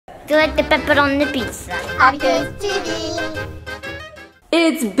Do you like the pepperoni pizza? HobbyKidsGaming.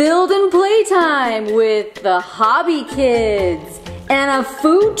 It's build and play time with the Hobby Kids and a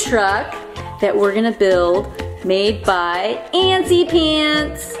food truck that we're gonna build made by Antsy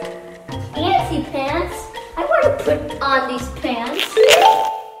Pants. Antsy Pants? I want to put on these pants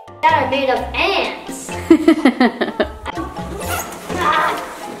that are made of ants.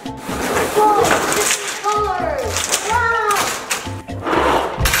 Whoa, this is hard.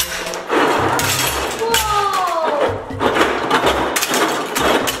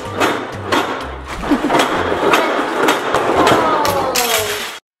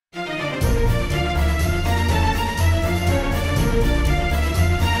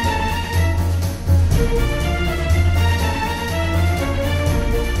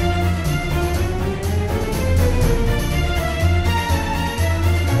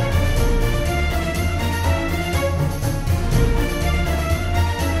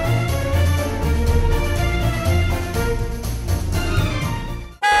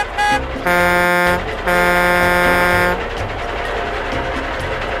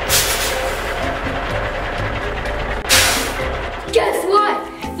 Guess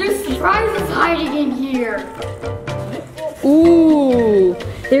what? There's surprises hiding in here. Ooh,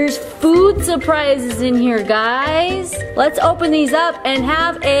 there's food surprises in here, guys. Let's open these up and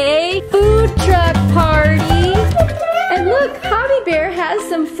have a food truck party. And look, Hobby Bear has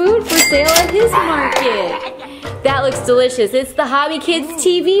some food for sale at his market. That looks delicious. It's the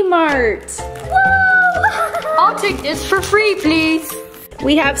HobbyKidsTV Mart. I'll take this for free, please.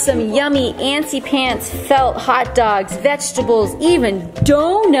 We have some yummy Antsy Pants felt hot dogs, vegetables, even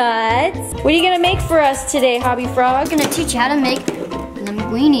donuts. What are you gonna make for us today, Hobby Frog? I'm gonna teach you how to make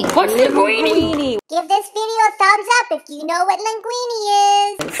linguine. What's linguine? Give this video a thumbs up if you know what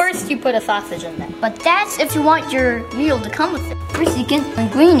linguine is. First you put a sausage in there, but that's if you want your meal to come with it. First you get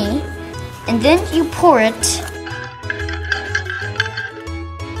linguine, and then you pour it,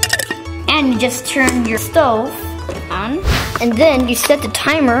 and you just turn your stove on, and then you set the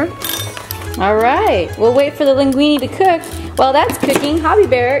timer. All right, we'll wait for the linguine to cook. While that's cooking, Hobby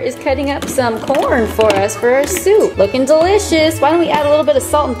Bear is cutting up some corn for us for our soup. Looking delicious. Why don't we add a little bit of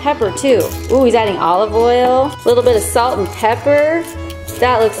salt and pepper too? Ooh, he's adding olive oil, a little bit of salt and pepper.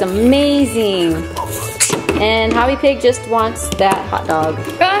 That looks amazing. And Hobby Pig just wants that hot dog.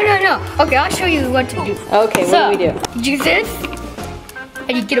 No. Okay, I'll show you what to do. Okay, what do we do? You do this,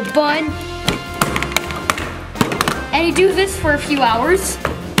 and you get a bun, and you do this for a few hours.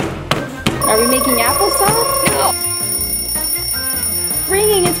 Are we making applesauce? No.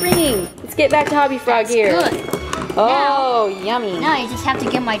 It's ringing. Let's get back to Hobby Frog here. Good. Oh, yummy. Now you just have to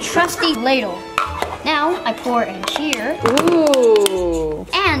get my trusty ladle. Now I pour it in here. Ooh.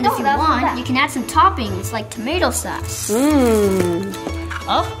 And if you want, you can add some toppings like tomato sauce. Mmm.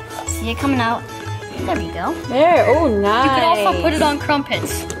 Oh, see it coming out. There we go. There, oh nice. You can also put it on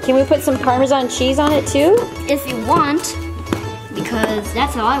crumpets. Can we put some Parmesan cheese on it too? If you want, because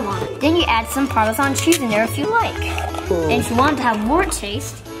that's how I want it. Then you add some Parmesan cheese in there if you like. Ooh. And if you want to have more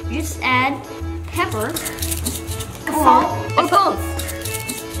taste, you just add pepper, salt, or both.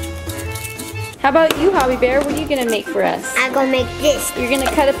 How about you, Hobby Bear? What are you gonna make for us? I'm gonna make this. You're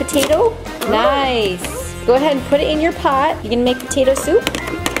gonna cut a potato? Nice. Go ahead and put it in your pot. You gonna make potato soup?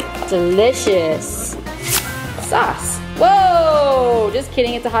 Delicious. Sauce. Whoa! Just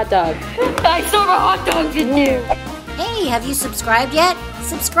kidding, it's a hot dog. I saw the hot dogs in there. Hey, have you subscribed yet?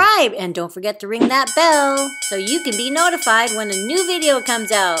 Subscribe and don't forget to ring that bell so you can be notified when a new video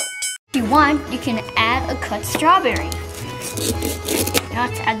comes out. If you want, you can add a cut strawberry. Now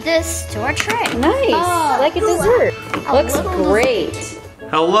to add this to our tray. Nice, like a dessert. Looks great.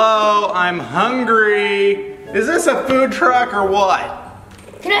 Hello, I'm hungry. Is this a food truck or what?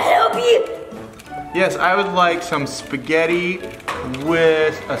 Can I help you? Yes, I would like some spaghetti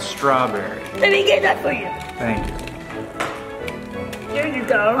with a strawberry. Let me get that for you. Thank you. There you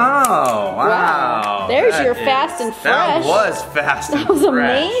go. Oh, wow. There's your fast and fresh. That was fast and That was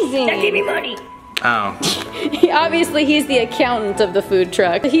fresh. amazing. Now give me money. Oh. Obviously, he's the accountant of the food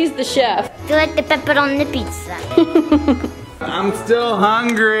truck. He's the chef. Do you like the pepperoni pizza? I'm still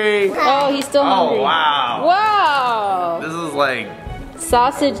hungry. Oh, he's still hungry. Oh, wow. Wow. This is like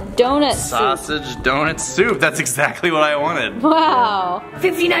Sausage donut soup. sausage donut soup. That's exactly what I wanted. Wow.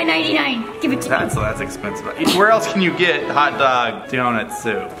 $59.99. Give it to me. That's expensive. Where else can you get hot dog donut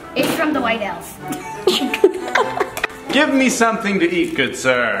soup? It's from the White House. Give me something to eat, good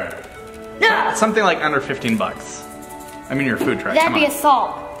sir. No. Something like under 15 bucks. I mean your food truck. That'd Come be on. a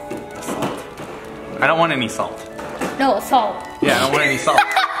salt. I don't want any salt. No, a salt. Yeah, I don't want any salt.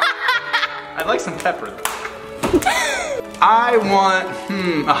 I'd like some pepper though. I want,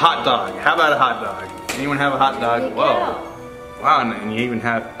 a hot dog. How about a hot dog? Anyone have a hot dog? Whoa. Wow, and you even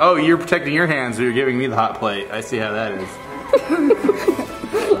have, oh, you're protecting your hands, so you're giving me the hot plate. I see how that is.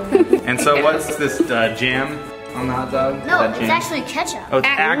 And so what's this jam on the hot dog? No, it's actually ketchup. Oh, it's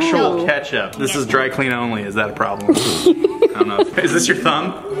actual ketchup. This is dry clean only. Is that a problem? I don't know. Is this your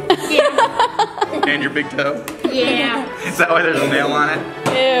thumb? Yeah. And your big toe? Yeah. Is that why there's a nail on it?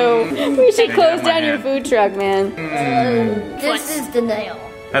 Ew. We should close down your food truck, man. This is the nail.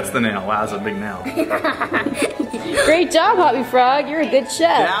 That's the nail. Wow, that's a big nail. Great job, Hobby Frog. You're a good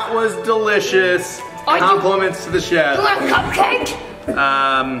chef. That was delicious. Compliments to the chef. You want a cupcake?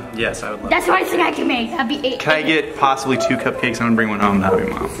 Yes, I would love That's the only thing I can make. That'd be $800. Can I get possibly 2 cupcakes? I'm gonna bring one home to Hobby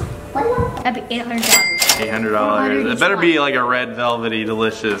Mom. That'd be $800. $800. It better be like a red velvety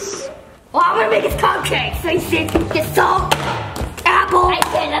delicious. Well, I'm gonna make it cupcakes. So you see, get salt, apple,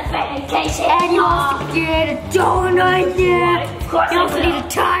 and you also get a donut there. You also need a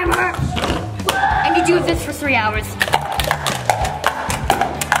timer. And you do this for 3 hours.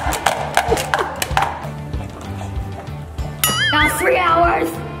 Now 3 hours.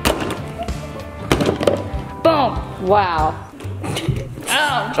 Boom. Wow.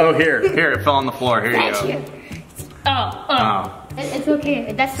 Oh, here, it fell on the floor. Here you go. Thank you. Oh. It's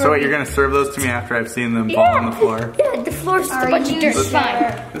okay. That's So what, you're gonna serve those to me after I've seen them fall on the floor? Yeah, the floor's just a bunch of dirt. It's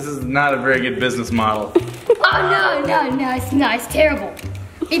fine. This is not a very good business model. Oh no, it's not. It's terrible.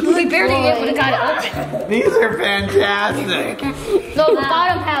 We barely able to got it open. These are fantastic. No, the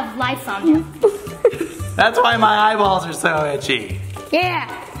bottom have lights on them. That's why my eyeballs are so itchy. Yeah,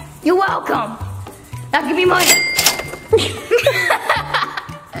 you're welcome. Now give me money.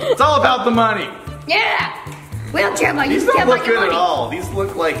 It's all about the money. Yeah. We don't care about you. These don't look good at all. These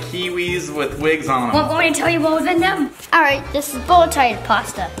look like kiwis with wigs on them. Want me to tell you what was in them? All right, this is bow-tied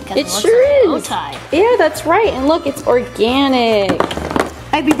pasta. It sure is. Bow-tie. Yeah, that's right. And look, it's organic.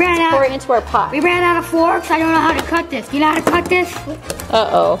 Hey, we ran out. Pour it into our pot. We ran out of forks. I don't know how to cut this. You know how to cut this?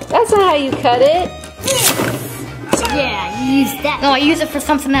 Uh-oh. That's not how you cut it. Yeah, you use that. No, I use it for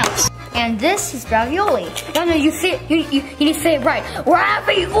something else. And this is ravioli. No, you say it. You need to say it right.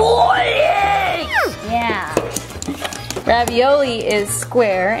 Ravioli! Yeah. Ravioli is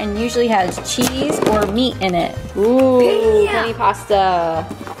square and usually has cheese or meat in it. Ooh, penny pasta.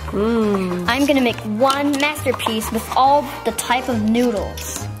 I'm gonna make one masterpiece with all the type of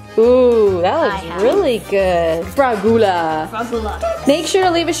noodles. Ooh, that looks really good. Fragula. Make sure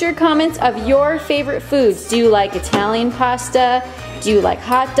to leave us your comments of your favorite foods. Do you like Italian pasta? Do you like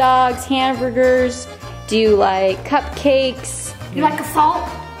hot dogs, hamburgers? Do you like cupcakes? You like a salt?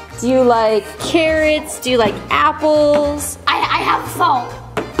 Do you like carrots? Do you like apples? I have salt.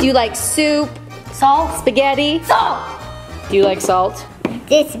 Do you like soup? Salt? Spaghetti? Salt! Do you like salt?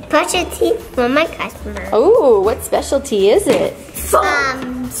 This specialty for my customer. Oh, what specialty is it? Soup.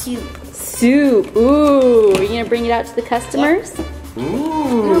 Soup. Ooh, are you gonna bring it out to the customers?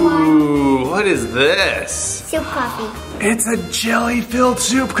 Ooh, what is this? Soup coffee. It's a jelly-filled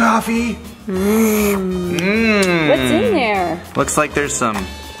soup coffee. What's in there? Looks like there's some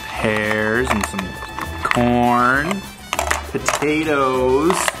pears and some corn,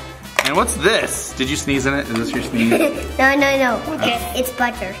 potatoes. And what's this? Did you sneeze in it? Is this your sneeze? No. Okay. It's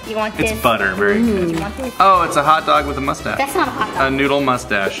butter. You want this? It's butter, very good. You want this? Oh, it's a hot dog with a mustache. That's not a hot dog. A noodle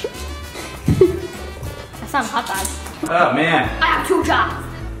mustache. That's not a hot dog. Oh man. I have 2 jobs.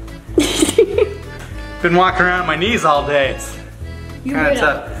 Been walking around on my knees all day. It's kind of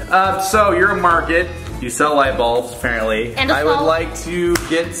tough. So you're a market. You sell light bulbs, apparently. And I would like to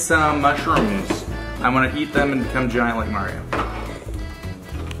get some mushrooms. I want to eat them and become giant like Mario.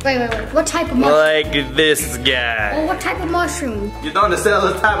 Wait. What type of mushroom? Like this guy. Well, what type of mushroom? You don't sell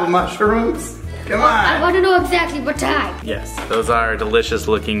this type of mushrooms? Come on. I want to know exactly what type. Yes, those are delicious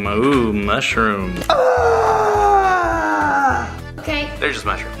looking mushrooms. Okay. They're just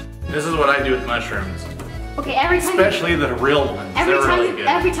mushrooms. This is what I do with mushrooms. Okay, every time. Especially the real ones. They're really good.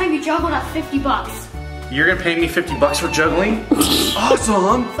 Every time you juggle, that's $50. You're gonna pay me $50 for juggling?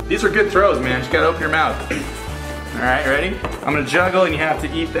 Awesome! These are good throws, man. You gotta open your mouth. Alright, ready? I'm gonna juggle and you have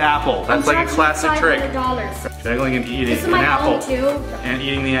to eat the apple. That's like a classic trick. Juggling and eating an apple. Too. And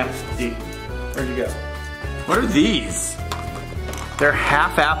eating the apple. Where'd you go? What are these? They're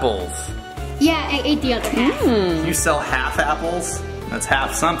half apples. Yeah, I ate the other half. You sell half apples? That's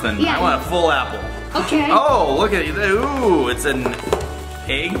half something. Yeah. I want a full apple. Okay. Oh, look at it. Ooh, it's an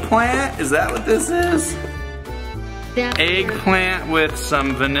eggplant? Is that what this is? Eggplant with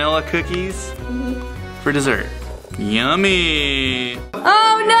some vanilla cookies for dessert. Yummy.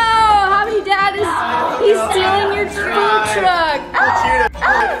 Oh no! HobbyDad he's stealing your food truck.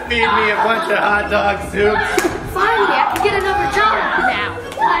 Feed me a bunch of hot dog soup. Finally, get another job now.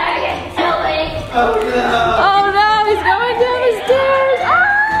 Oh no, he's going down the stairs.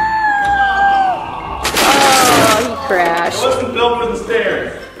 Oh, he crashed. I wasn't built for the stairs.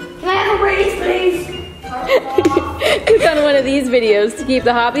 Can I have a raise, please? Click on one of these videos to keep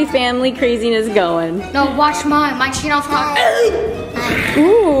the hobby family craziness going. No, watch mine. My channel's hot.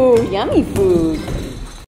 Ooh, yummy food.